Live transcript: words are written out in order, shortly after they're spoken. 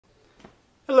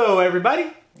Hello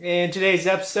everybody. In today's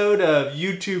episode of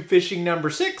YouTube Fishing number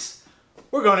 6,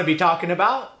 we're going to be talking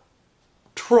about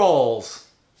trolls.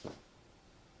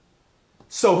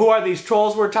 So who are these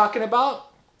trolls we're talking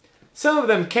about? Some of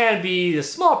them can be, a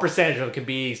small percentage of them can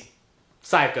be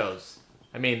psychos.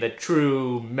 I mean the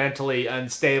true mentally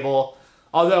unstable.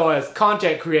 Although as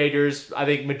content creators, I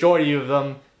think majority of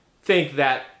them think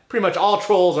that pretty much all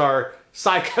trolls are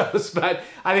psychos, but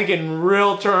I think in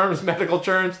real terms, medical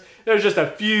terms, there's just a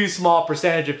few small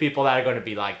percentage of people that are going to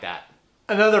be like that.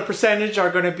 Another percentage are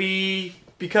going to be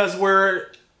because we're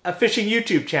a fishing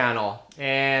YouTube channel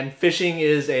and fishing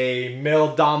is a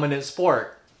male dominant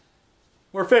sport.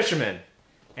 We're fishermen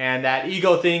and that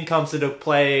ego thing comes into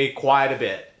play quite a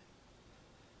bit.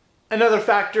 Another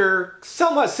factor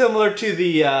somewhat similar to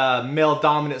the male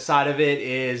dominant side of it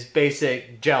is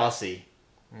basic jealousy.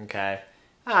 Okay.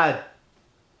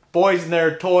 Boys and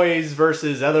their toys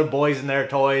versus other boys and their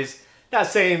toys. That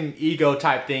same ego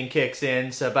type thing kicks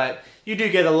in, but you do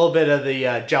get a little bit of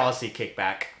the jealousy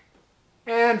kickback.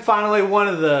 And finally, one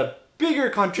of the bigger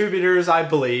contributors, I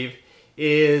believe,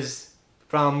 is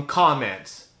from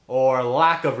comments or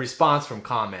lack of response from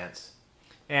comments.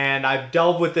 And I've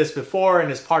delved with this before, and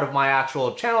as part of my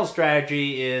actual channel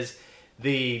strategy is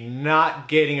the not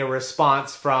getting a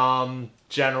response from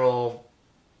general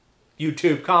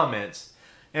YouTube comments.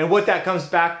 And what that comes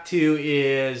back to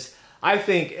is, I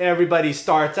think everybody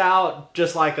starts out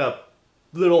just like a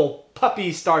little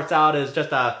puppy starts out as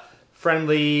just a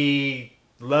friendly,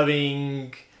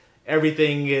 loving,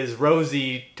 everything is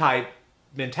rosy type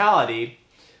mentality.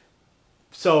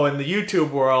 So in the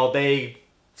YouTube world, they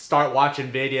start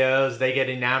watching videos, they get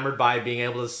enamored by being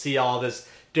able to see all this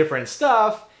different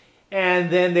stuff, and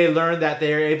then they learn that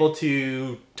they're able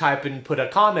to type and put a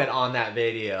comment on that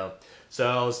video.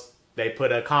 So they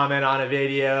put a comment on a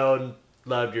video,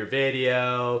 loved your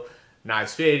video,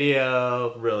 nice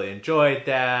video, really enjoyed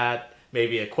that,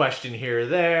 maybe a question here or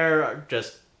there,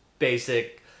 just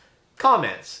basic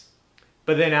comments.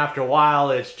 But then after a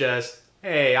while it's just,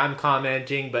 hey, I'm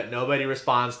commenting but nobody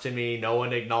responds to me, no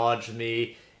one acknowledged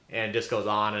me, and it just goes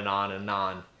on and on and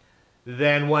on.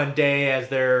 Then one day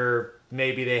as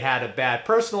maybe they had a bad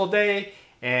personal day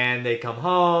and they come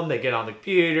home, they get on the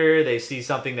computer, they see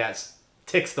something that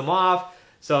ticks them off,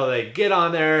 so they get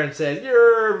on there and say,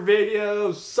 your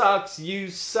video sucks, you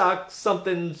suck,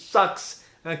 something sucks,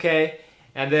 okay?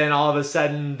 And then all of a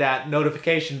sudden that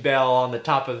notification bell on the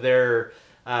top of their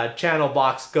channel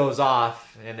box goes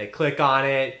off and they click on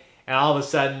it, and all of a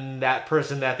sudden that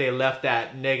person that they left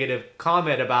that negative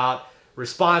comment about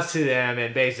responds to them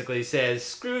and basically says,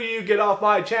 screw you, get off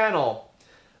my channel.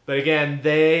 But again,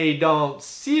 they don't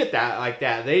see it like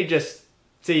that. They just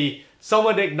see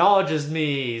someone acknowledges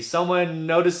me, someone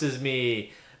notices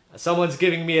me, someone's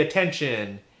giving me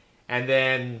attention, and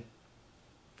then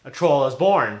a troll is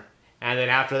born. And then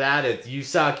after that, it's you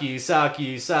suck, you suck,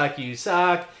 you suck, you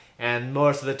suck, and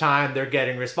most of the time they're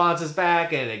getting responses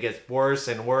back, and it gets worse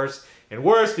and worse and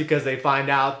worse because they find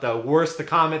out the worse the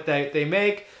comment that they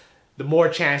make, the more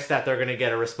chance that they're going to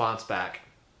get a response back.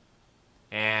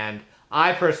 And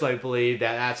I personally believe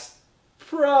that that's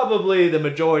probably the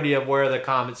majority of where the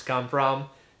comments come from,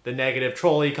 the negative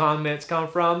trolly comments come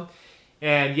from.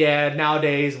 And yeah,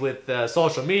 nowadays with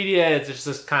social media, it's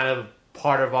just kind of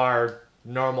part of our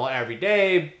normal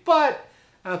everyday, but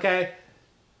okay,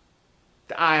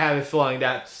 I have a feeling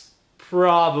that's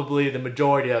probably the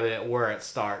majority of it where it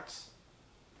starts.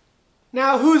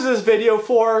 Now, who's this video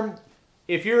for?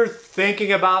 If you're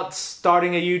thinking about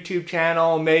starting a YouTube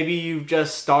channel, maybe you've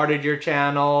just started your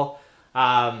channel,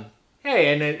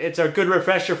 hey, and it's a good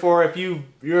refresher for if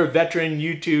you're a veteran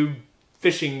YouTube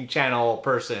fishing channel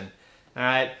person. All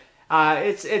right,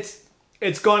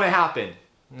 it's going to happen.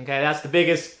 Okay, that's the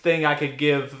biggest thing I could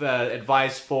give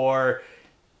advice for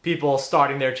people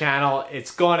starting their channel.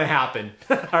 It's going to happen.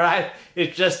 All right,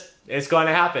 it's going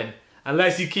to happen.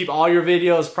 Unless you keep all your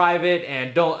videos private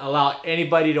and don't allow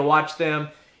anybody to watch them,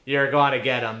 you're going to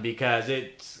get them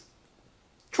because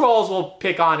trolls will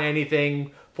pick on anything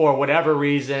for whatever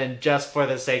reason, just for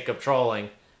the sake of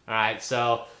trolling. Alright,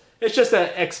 so it's just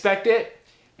expect it,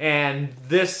 and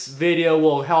this video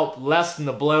will help lessen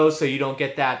the blow so you don't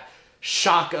get that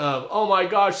shock of, oh my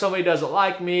gosh, somebody doesn't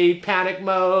like me, panic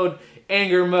mode,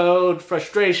 anger mode,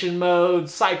 frustration mode,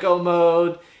 psycho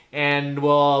mode, and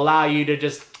will allow you to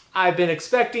just, I've been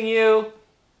expecting you,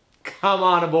 come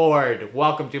on aboard,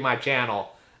 welcome to my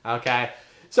channel. Okay,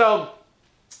 so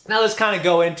now let's kind of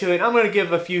go into it. I'm going to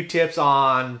give a few tips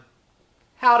on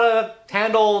how to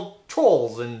handle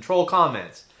trolls and troll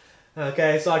comments.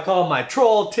 Okay, so I call them my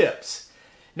troll tips.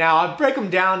 Now I break them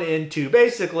down into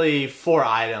basically 4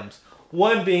 items.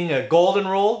 One being a golden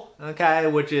rule, okay,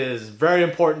 which is very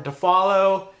important to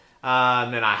follow,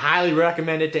 and I highly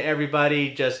recommend it to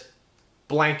everybody, just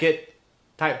blanket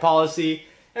type policy.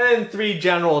 And then 3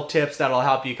 general tips that'll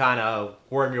help you kind of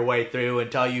worm your way through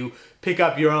until you pick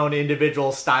up your own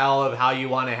individual style of how you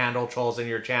want to handle trolls in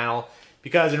your channel.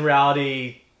 Because in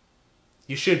reality,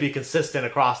 you should be consistent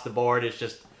across the board. It's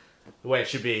just the way it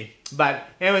should be. But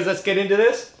anyways, let's get into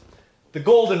this. The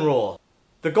golden rule.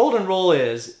 The golden rule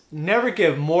is never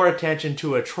give more attention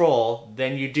to a troll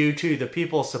than you do to the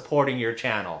people supporting your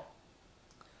channel.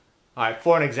 Alright,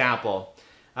 for an example,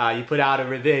 you put out a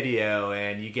video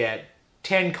and you get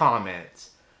 10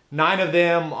 comments. 9 of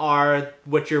them are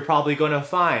what you're probably going to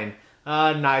find.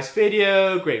 Nice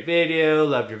video, great video,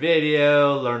 loved your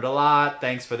video, learned a lot,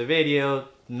 thanks for the video.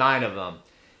 9 of them.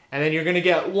 And then you're going to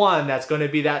get 1 that's going to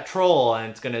be that troll,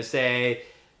 and it's going to say,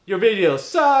 your video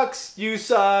sucks, you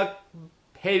suck,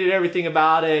 hated everything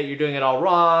about it, you're doing it all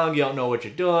wrong, you don't know what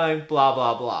you're doing, blah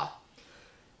blah blah.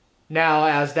 Now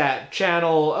as that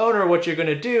channel owner, what you're going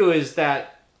to do is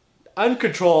that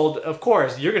uncontrolled, of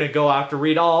course, you're going to go after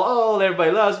read all, oh, everybody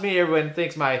loves me, everyone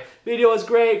thinks my video is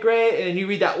great, great, and you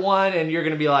read that one and you're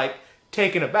going to be like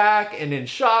taken aback and in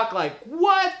shock, like,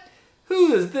 what?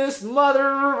 Who is this mother?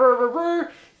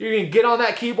 You're going to get on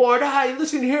that keyboard, hey,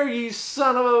 listen here, you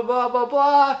son of a blah, blah,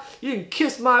 blah, you can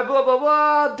kiss my blah, blah,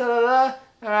 blah, da, da, da.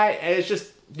 Alright, and it's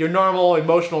just your normal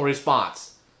emotional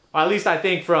response. Or at least I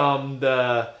think from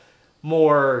the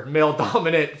more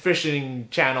male-dominant fishing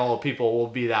channel people will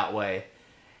be that way.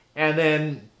 And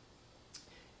then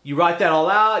you write that all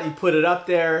out, you put it up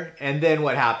there, and then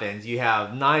what happens? You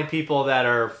have 9 people that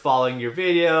are following your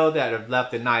video that have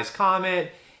left a nice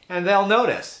comment, and they'll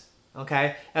notice,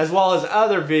 okay? As well as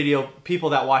other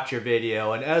people that watch your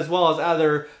video, and as well as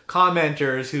other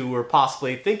commenters who were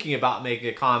possibly thinking about making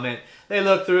a comment. They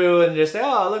look through and just say,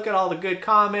 oh, look at all the good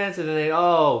comments, and then they,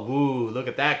 oh, woo, look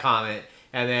at that comment.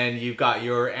 And then you've got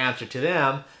your answer to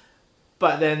them,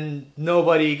 but then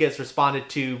nobody gets responded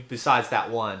to besides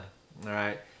that one. All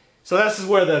right. So this is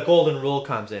where the golden rule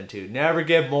comes into. Never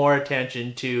give more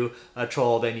attention to a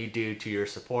troll than you do to your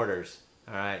supporters.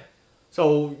 All right.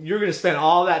 So you're going to spend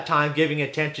all that time giving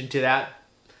attention to that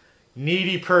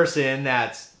needy person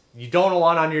that's you don't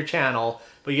want on your channel,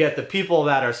 but yet the people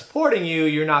that are supporting you,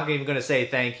 you're not even going to say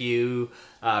thank you,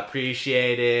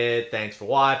 appreciate it, thanks for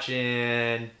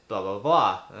watching, blah, blah,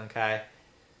 blah, okay?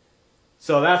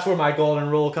 So that's where my golden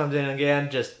rule comes in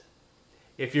again. Just,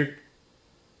 if you're,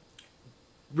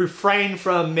 refrain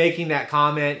from making that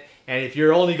comment, and if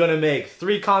you're only going to make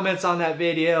 3 comments on that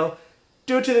video,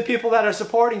 do it to the people that are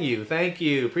supporting you. Thank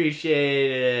you,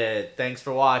 appreciate it, thanks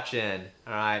for watching,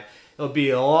 alright? It'll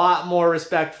be a lot more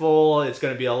respectful, it's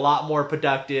going to be a lot more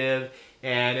productive,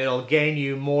 and it'll gain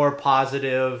you more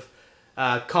positive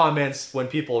comments when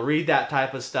people read that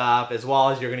type of stuff, as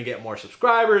well as you're going to get more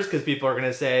subscribers because people are going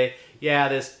to say, yeah,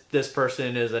 this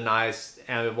person is a nice,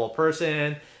 amiable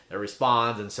person that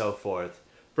responds and so forth.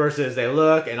 Versus they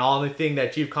look and all the thing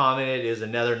that you've commented is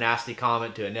another nasty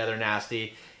comment to another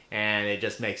nasty, and it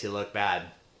just makes you look bad.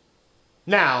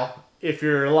 Now, if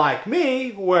you're like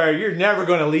me, where you're never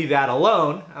going to leave that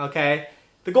alone, okay,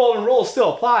 the golden rule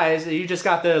still applies. You just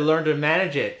got to learn to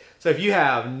manage it. So if you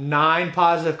have 9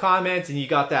 positive comments and you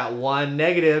got that 1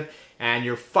 negative and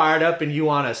you're fired up and you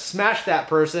want to smash that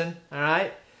person, all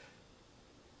right,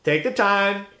 take the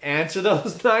time, answer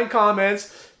those 9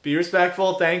 comments, be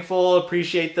respectful, thankful,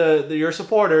 appreciate your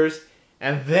supporters,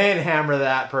 and then hammer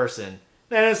that person.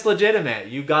 Then it's legitimate.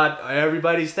 You got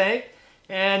everybody's thank,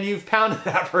 and you've pounded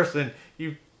that person.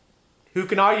 Who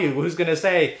can argue? Who's going to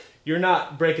say you're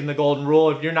not breaking the golden rule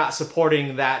if you're not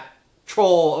supporting that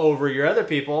troll over your other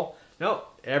people? Nope.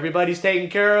 Everybody's taken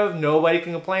care of. Nobody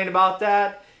can complain about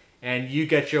that. And you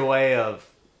get your way of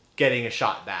getting a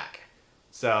shot back.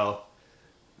 So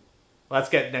let's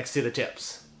get next to the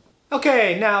tips.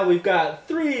 Okay, now we've got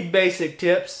 3 basic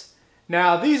tips.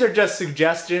 Now these are just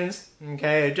suggestions.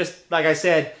 Okay, just like I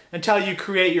said, until you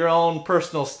create your own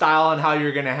personal style on how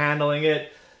you're going to handling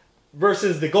it,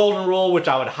 versus the golden rule, which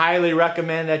I would highly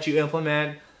recommend that you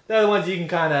implement. The other ones you can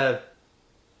kind of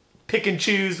pick and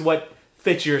choose what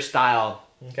fits your style.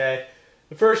 Okay,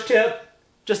 the first tip,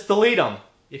 just delete them.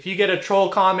 If you get a troll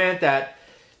comment that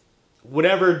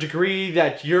whatever degree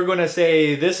that you're going to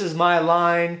say this is my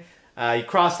line, you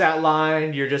cross that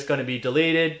line, you're just going to be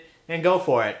deleted, and go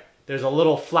for it. There's a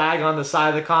little flag on the side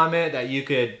of the comment that you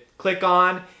could click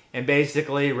on and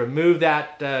basically remove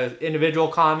that individual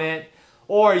comment.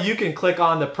 Or you can click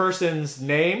on the person's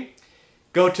name,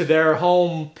 go to their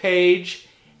home page,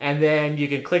 and then you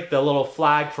can click the little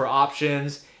flag for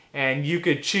options, and you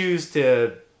could choose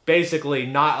to basically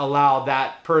not allow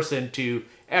that person to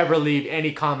ever leave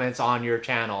any comments on your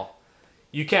channel.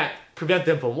 You can't prevent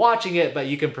them from watching it, but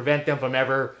you can prevent them from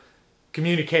ever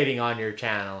communicating on your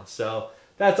channel. So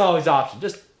that's always an option.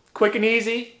 Just quick and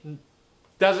easy.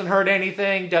 Doesn't hurt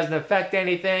anything, doesn't affect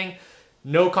anything.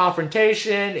 No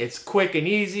confrontation, it's quick and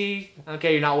easy.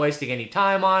 Okay, you're not wasting any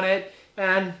time on it,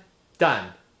 and done.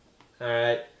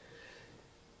 Alright.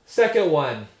 Second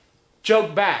one,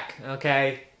 joke back,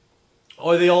 okay?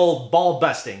 Or the old ball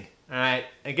busting, alright?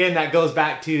 Again, that goes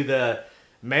back to the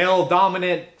male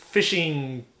dominant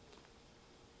fishing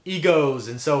egos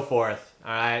and so forth,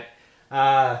 alright?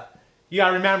 You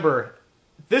gotta remember,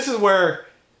 this is where,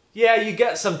 yeah, you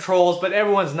get some trolls, but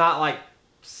everyone's not like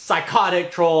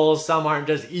psychotic trolls. Some aren't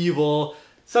just evil.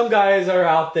 Some guys are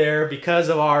out there because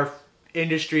of our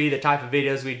industry, the type of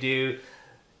videos we do.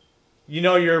 You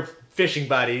know your fishing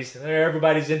buddies.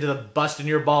 Everybody's into the busting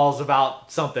your balls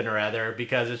about something or other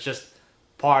because it's just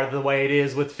part of the way it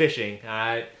is with fishing,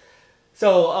 alright?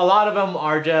 So a lot of them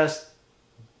are just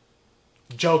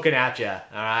joking at you,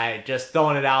 alright? Just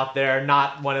throwing it out there,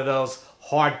 not one of those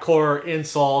hardcore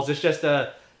insults. It's just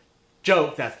a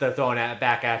joke that they're throwing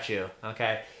back at you,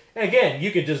 okay? And again,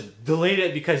 you could just delete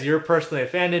it because you're personally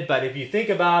offended, but if you think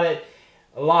about it,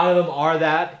 a lot of them are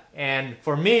that. And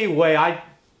for me, the way I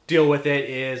deal with it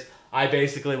is I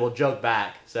basically will joke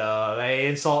back. So they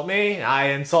insult me,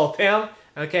 I insult them,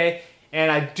 okay? And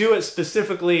I do it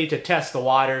specifically to test the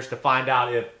waters to find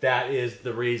out if that is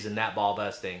the reason, that ball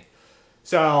busting.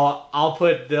 So I'll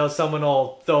put, someone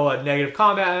will throw a negative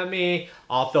comment at me,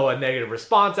 I'll throw a negative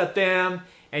response at them,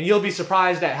 and you'll be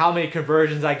surprised at how many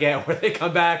conversions I get where they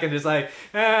come back and just like,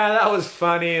 that was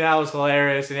funny, that was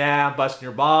hilarious, and yeah, I'm busting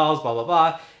your balls, blah, blah,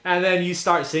 blah. And then you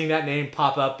start seeing that name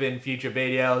pop up in future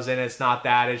videos, and it's not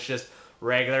that, it's just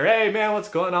regular, hey man, what's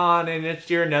going on? And it's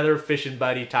your another fishing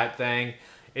buddy type thing.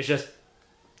 It's just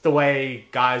the way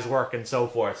guys work and so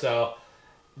forth. So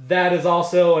that is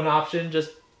also an option.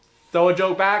 Just throw a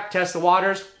joke back, test the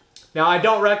waters. Now, I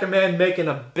don't recommend making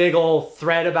a big old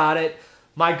thread about it.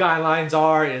 My guidelines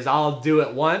is I'll do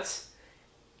it once.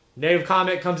 Negative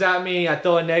comment comes at me, I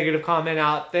throw a negative comment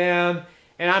out them,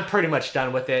 and I'm pretty much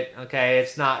done with it, okay?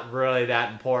 It's not really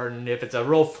that important. If it's a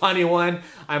real funny one,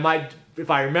 I might, if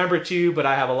I remember to, but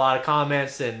I have a lot of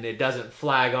comments and it doesn't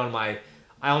flag on my,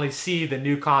 I only see the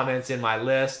new comments in my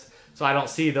list, so I don't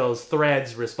see those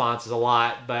threads responses a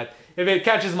lot. But if it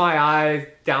catches my eye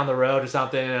down the road or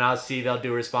something and I'll see they'll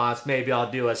do a response, maybe I'll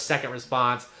do a second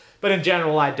response. But in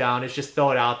general, I don't. It's just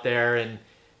throw it out there, and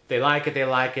if they like it, they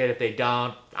like it. If they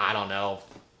don't, I don't know.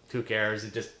 Who cares?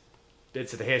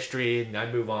 It's the history, and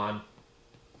I move on.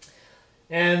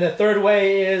 And the third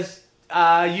way is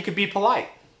you could be polite.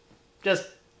 Just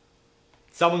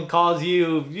someone calls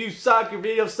you, you suck, your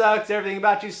video sucks, everything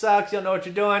about you sucks, you don't know what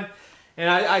you're doing. And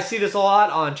I see this a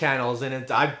lot on channels, and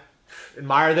I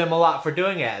admire them a lot for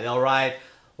doing it. They'll write,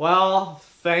 well,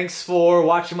 thanks for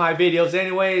watching my videos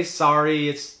anyways.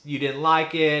 Sorry you didn't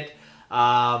like it.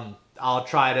 I'll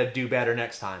try to do better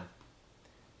next time.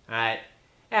 Alright?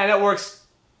 And it works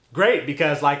great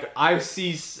because like I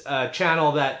see a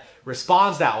channel that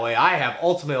responds that way. I have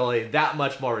ultimately that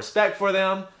much more respect for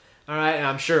them. Alright? And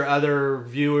I'm sure other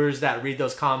viewers that read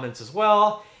those comments as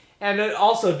well. And it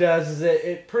also does is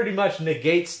it pretty much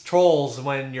negates trolls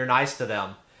when you're nice to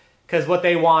them. Because what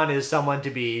they want is someone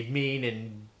to be mean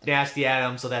and nasty at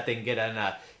them so that they can get in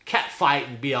a cat fight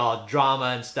and be all drama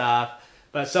and stuff.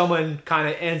 But someone kind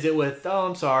of ends it with, oh,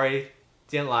 I'm sorry,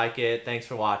 didn't like it, thanks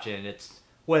for watching. It's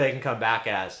where they can come back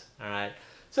as, alright?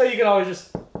 So you can always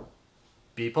just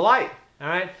be polite,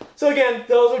 alright? So again,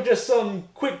 those are just some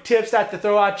quick tips that to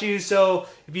throw at you. So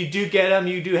if you do get them,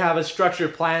 you do have a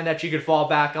structured plan that you could fall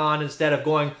back on instead of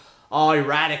going all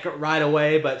erratic right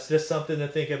away. But it's just something to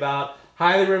think about.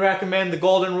 Highly recommend the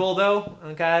golden rule though,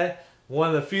 okay? One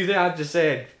of the few things I just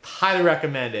said, highly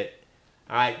recommend it.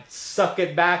 Alright, suck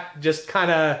it back, just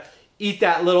kind of eat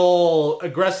that little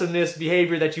aggressiveness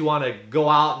behavior that you want to go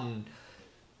out and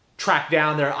track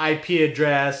down their IP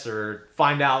address or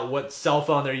find out what cell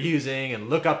phone they're using and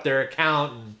look up their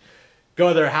account and go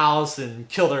to their house and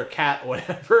kill their cat,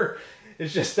 whatever.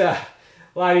 It's just a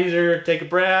lot easier. Take a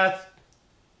breath,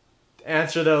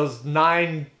 answer those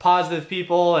 9 positive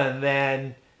people, and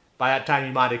then by that time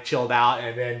you might have chilled out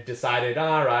and then decided,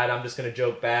 all right, I'm just going to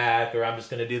joke back, or I'm just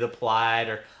going to do the polite,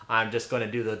 or I'm just going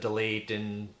to do the delete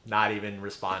and not even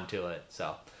respond to it.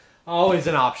 So always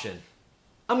an option.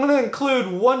 I'm going to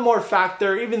include one more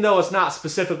factor, even though it's not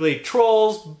specifically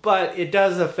trolls, but it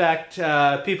does affect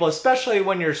people, especially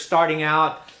when you're starting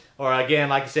out, or again,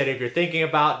 like I said, if you're thinking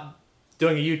about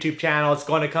doing a YouTube channel, it's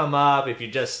going to come up. If you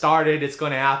just started, it's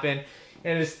going to happen.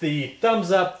 And it's the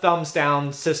thumbs up, thumbs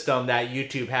down system that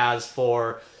YouTube has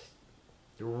for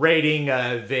rating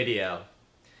a video.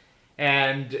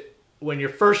 And when you're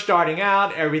first starting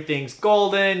out, everything's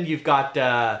golden. You've got,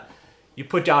 you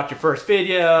put out your first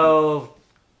video,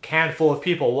 handful of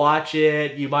people watch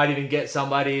it. You might even get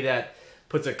somebody that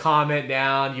puts a comment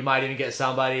down. You might even get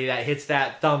somebody that hits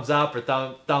that thumbs up or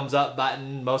thumbs up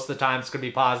button. Most of the time it's going to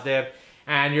be positive.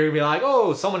 And you're going to be like,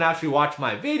 oh, someone actually watched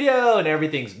my video and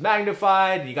everything's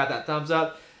magnified. And you got that thumbs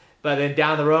up. But then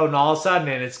down the road and all of a sudden,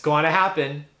 and it's going to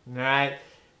happen, all right?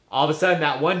 All of a sudden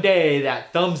that one day,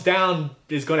 that thumbs down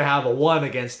is going to have a 1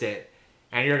 against it.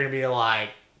 And you're going to be like,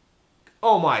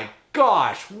 oh my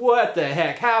gosh, what the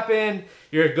heck happened?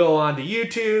 You're going to go on to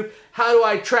YouTube. How do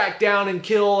I track down and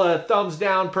kill a thumbs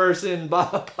down person? Blah,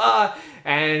 blah, blah.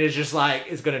 And it's just like,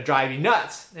 it's going to drive you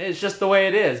nuts. It's just the way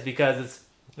it is because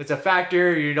it's a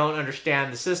factor. You don't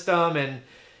understand the system and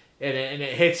it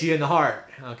hits you in the heart.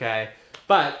 Okay.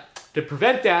 But to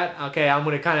prevent that, okay, I'm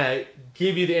going to kind of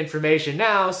give you the information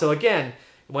now. So again,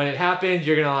 when it happens,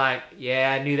 you're going to like,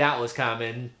 yeah, I knew that was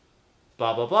coming.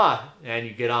 Blah, blah, blah. And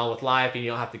you get on with life and you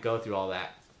don't have to go through all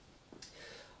that.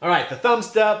 All right, the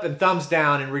thumbs up and thumbs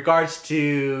down in regards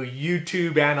to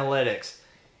YouTube analytics.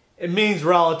 It means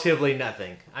relatively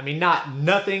nothing. I mean, not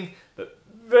nothing, but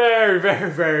very, very,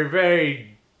 very,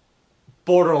 very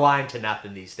borderline to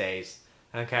nothing these days.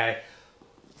 Okay?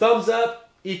 Thumbs up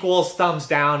equals thumbs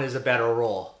down is a better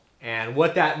rule. And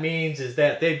what that means is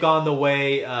that they've gone the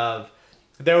way of,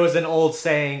 there was an old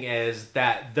saying is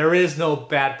that there is no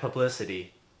bad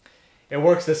publicity. It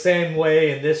works the same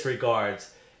way in this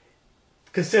regards.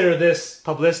 Consider this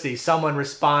publicity, someone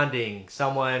responding,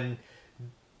 someone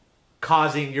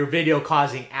causing, your video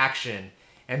causing action.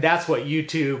 And that's what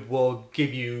YouTube will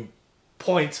give you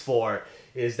points for,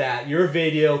 is that your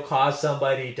video caused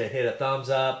somebody to hit a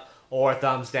thumbs up or a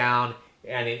thumbs down,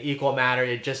 and in equal manner,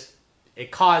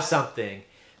 it caused something.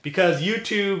 Because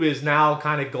YouTube is now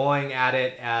kind of going at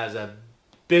it as a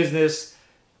business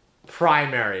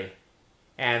primary.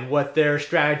 And what their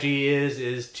strategy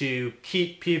is to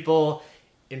keep people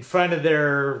in front of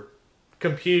their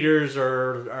computers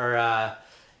or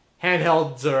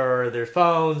handhelds or their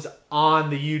phones on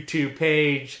the YouTube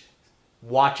page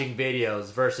watching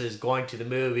videos versus going to the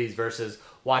movies versus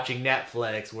watching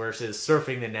Netflix versus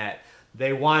surfing the net.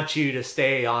 They want you to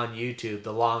stay on YouTube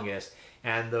the longest.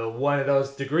 And one of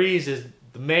those degrees is,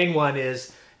 the main one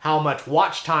is how much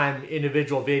watch time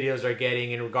individual videos are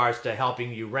getting in regards to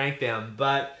helping you rank them.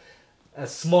 But a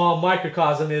small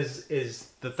microcosm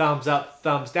is the thumbs up,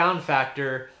 thumbs down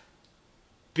factor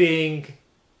being,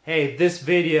 hey, this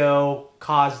video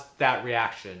caused that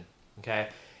reaction, okay?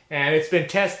 And it's been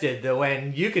tested that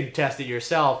when you can test it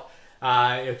yourself,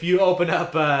 if you open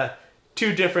up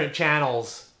 2 different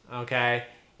channels, okay,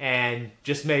 and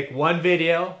just make one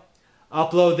video,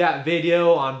 upload that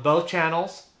video on both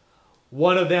channels,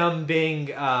 one of them being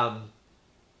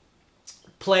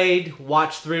played,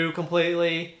 watched through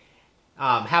completely,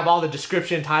 have all the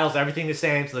description, titles, everything the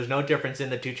same, so there's no difference in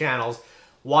the 2 channels.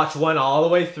 Watch one all the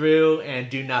way through and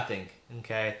do nothing,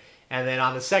 okay? And then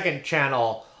on the second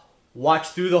channel, watch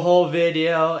through the whole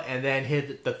video and then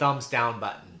hit the thumbs down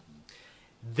button.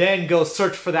 Then go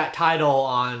search for that title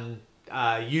on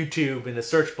YouTube in the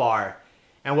search bar.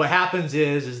 And what happens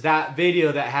is that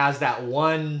video that has that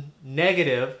one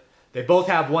negative, they both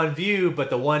have one view, but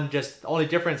the only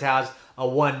difference has a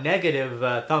one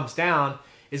negative thumbs down,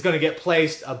 is going to get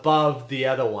placed above the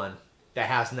other one that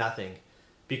has nothing.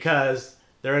 Because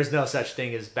there is no such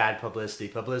thing as bad publicity.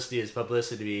 Publicity is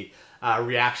publicity.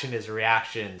 Reaction is a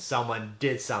reaction. Someone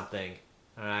did something.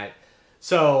 All right.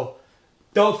 So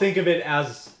don't think of it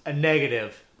as a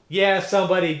negative. Yeah,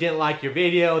 somebody didn't like your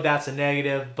video. That's a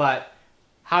negative. But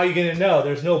how are you going to know?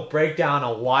 There's no breakdown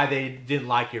on why they didn't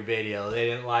like your video. They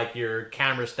didn't like your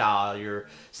camera style. Your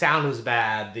sound was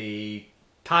bad. The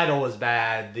title was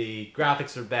bad. The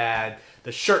graphics were bad.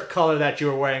 The shirt color that you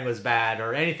were wearing was bad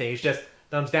or anything. It's just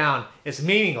thumbs down. It's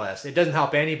meaningless. It doesn't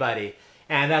help anybody.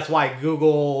 And that's why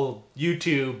Google,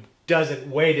 YouTube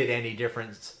doesn't weight it any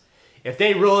difference. If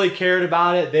they really cared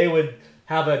about it, they would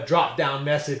have a drop-down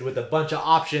message with a bunch of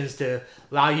options to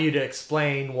allow you to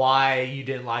explain why you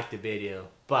didn't like the video.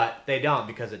 But they don't,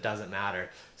 because it doesn't matter.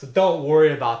 So don't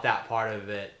worry about that part of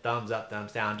it. Thumbs up,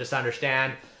 thumbs down. Just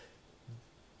understand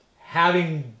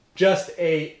having just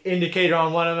a indicator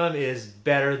on one of them is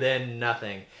better than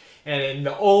nothing. And in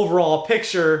the overall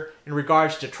picture in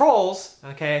regards to trolls,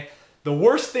 okay, the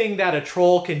worst thing that a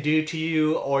troll can do to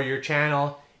you or your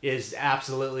channel is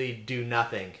absolutely do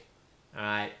nothing. All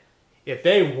right. If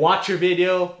they watch your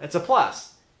video, it's a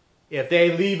plus. If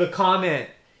they leave a comment,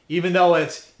 Even though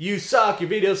it's, you suck, your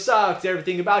video sucks,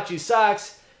 everything about you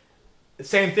sucks.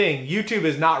 Same thing. YouTube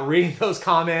is not reading those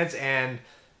comments and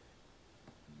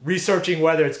researching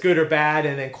whether it's good or bad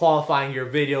and then qualifying your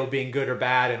video being good or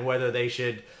bad and whether they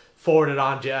should forward it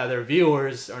on to other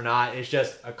viewers or not. It's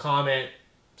just a comment,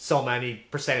 so many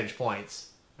percentage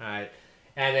points. All right.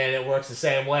 And then it works the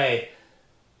same way.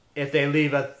 If they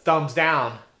leave a thumbs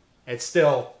down, it's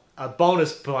still a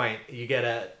bonus point. You get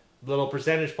a little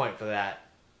percentage point for that.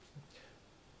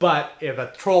 But if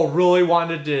a troll really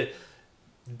wanted to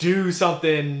do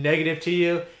something negative to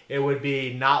you, it would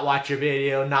be not watch your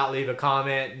video, not leave a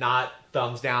comment, not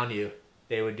thumbs down you.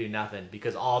 They would do nothing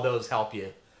because all those help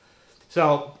you.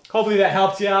 So hopefully that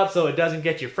helps you out so it doesn't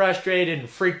get you frustrated and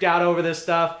freaked out over this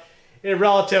stuff. It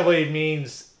relatively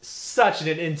means such an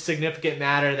insignificant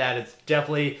matter that it's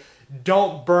definitely,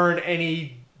 don't burn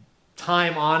any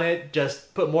time on it.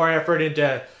 Just put more effort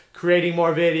into creating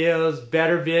more videos,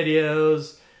 better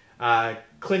videos,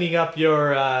 cleaning up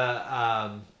your,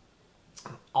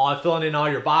 filling in all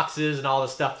your boxes and all the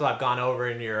stuff that I've gone over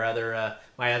in your other,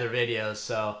 my other videos.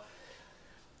 So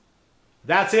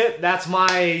that's it. That's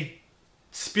my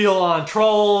spiel on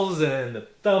trolls and the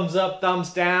thumbs up,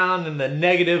 thumbs down, and the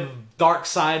negative dark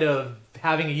side of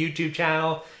having a YouTube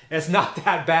channel. It's not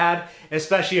that bad,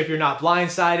 especially if you're not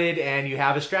blindsided and you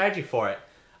have a strategy for it.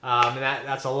 And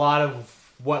that's a lot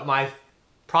of what my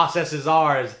processes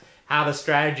are, is have a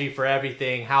strategy for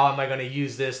everything. How am I going to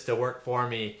use this to work for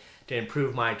me to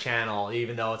improve my channel,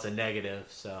 even though it's a negative?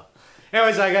 So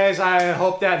anyways, guys, I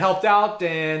hope that helped out,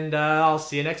 and I'll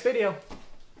see you next video.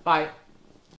 Bye.